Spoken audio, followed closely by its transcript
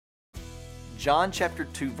John chapter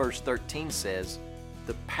 2 verse 13 says,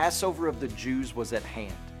 "The Passover of the Jews was at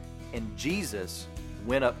hand, and Jesus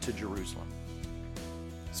went up to Jerusalem."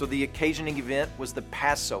 So the occasioning event was the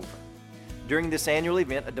Passover. During this annual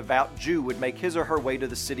event, a devout Jew would make his or her way to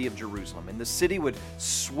the city of Jerusalem, and the city would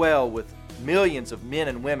swell with millions of men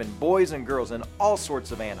and women, boys and girls, and all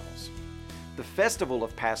sorts of animals. The festival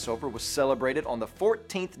of Passover was celebrated on the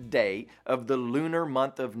 14th day of the lunar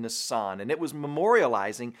month of Nisan, and it was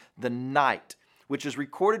memorializing the night, which is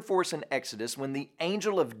recorded for us in Exodus, when the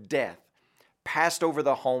angel of death passed over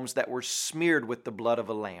the homes that were smeared with the blood of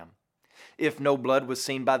a lamb. If no blood was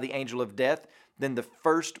seen by the angel of death, then the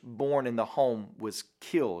firstborn in the home was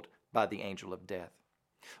killed by the angel of death.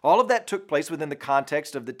 All of that took place within the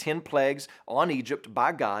context of the 10 plagues on Egypt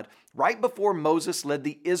by God, right before Moses led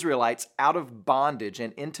the Israelites out of bondage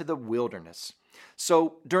and into the wilderness.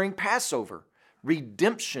 So during Passover,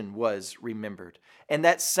 redemption was remembered, and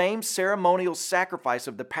that same ceremonial sacrifice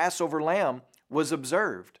of the Passover lamb was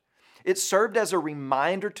observed. It served as a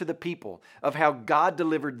reminder to the people of how God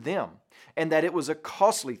delivered them, and that it was a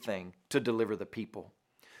costly thing to deliver the people.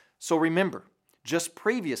 So remember, just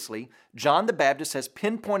previously, John the Baptist has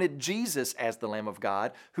pinpointed Jesus as the Lamb of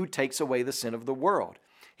God who takes away the sin of the world.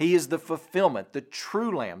 He is the fulfillment, the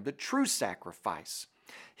true Lamb, the true sacrifice.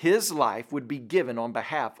 His life would be given on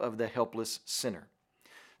behalf of the helpless sinner.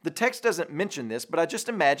 The text doesn't mention this, but I just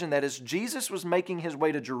imagine that as Jesus was making his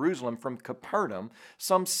way to Jerusalem from Capernaum,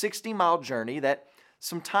 some 60-mile journey, that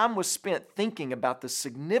some time was spent thinking about the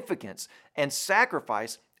significance and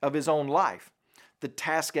sacrifice of his own life, the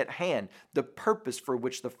task at hand, the purpose for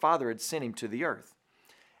which the Father had sent him to the earth.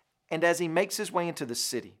 And as he makes his way into the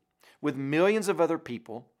city, with millions of other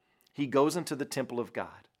people, he goes into the temple of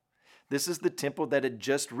God. This is the temple that had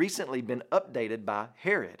just recently been updated by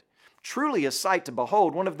Herod. Truly a sight to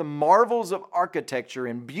behold, one of the marvels of architecture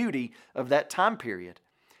and beauty of that time period.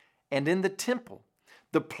 And in the temple,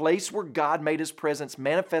 the place where God made his presence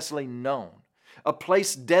manifestly known, a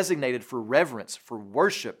place designated for reverence, for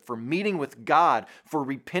worship, for meeting with God, for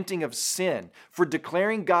repenting of sin, for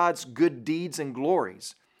declaring God's good deeds and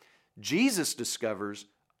glories, Jesus discovers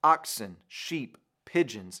oxen, sheep,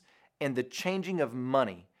 pigeons, and the changing of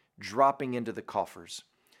money dropping into the coffers.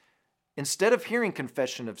 Instead of hearing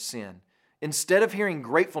confession of sin, instead of hearing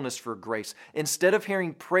gratefulness for grace, instead of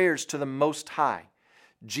hearing prayers to the Most High,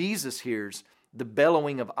 Jesus hears the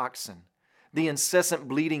bellowing of oxen, the incessant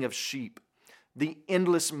bleating of sheep, the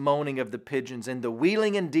endless moaning of the pigeons, and the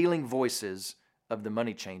wheeling and dealing voices of the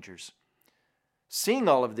money changers. Seeing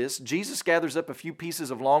all of this, Jesus gathers up a few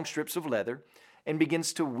pieces of long strips of leather and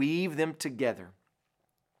begins to weave them together.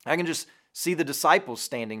 I can just see the disciples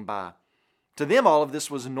standing by. To them, all of this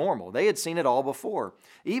was normal. They had seen it all before.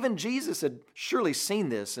 Even Jesus had surely seen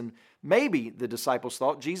this, and maybe the disciples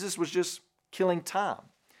thought Jesus was just killing time.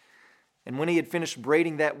 And when he had finished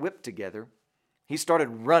braiding that whip together, he started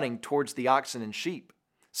running towards the oxen and sheep,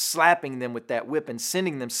 slapping them with that whip and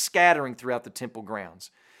sending them scattering throughout the temple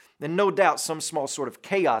grounds. Then no doubt some small sort of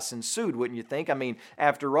chaos ensued, wouldn't you think? I mean,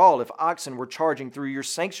 after all, if oxen were charging through your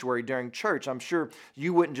sanctuary during church, I'm sure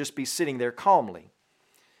you wouldn't just be sitting there calmly.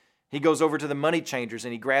 He goes over to the money changers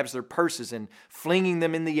and he grabs their purses and flinging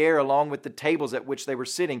them in the air along with the tables at which they were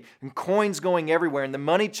sitting, and coins going everywhere, and the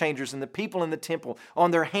money changers and the people in the temple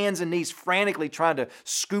on their hands and knees frantically trying to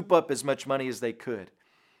scoop up as much money as they could.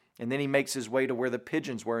 And then he makes his way to where the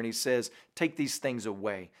pigeons were and he says, "Take these things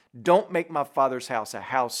away. Don't make my Father's house a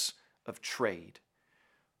house of trade."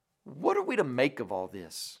 What are we to make of all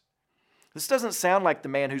this? This doesn't sound like the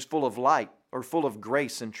man who's full of light or full of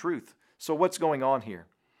grace and truth. So what's going on here?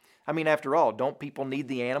 I mean, after all, don't people need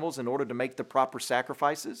the animals in order to make the proper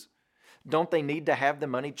sacrifices? Don't they need to have the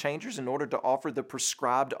money changers in order to offer the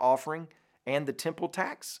prescribed offering and the temple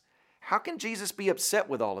tax? How can Jesus be upset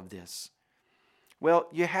with all of this? Well,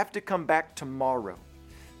 you have to come back tomorrow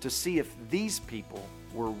to see if these people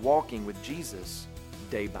were walking with Jesus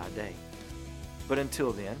day by day. But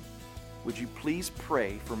until then, would you please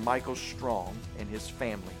pray for Michael Strong and his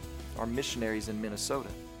family, our missionaries in Minnesota?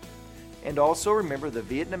 And also remember the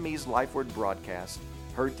Vietnamese Life Word broadcast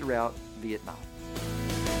heard throughout Vietnam.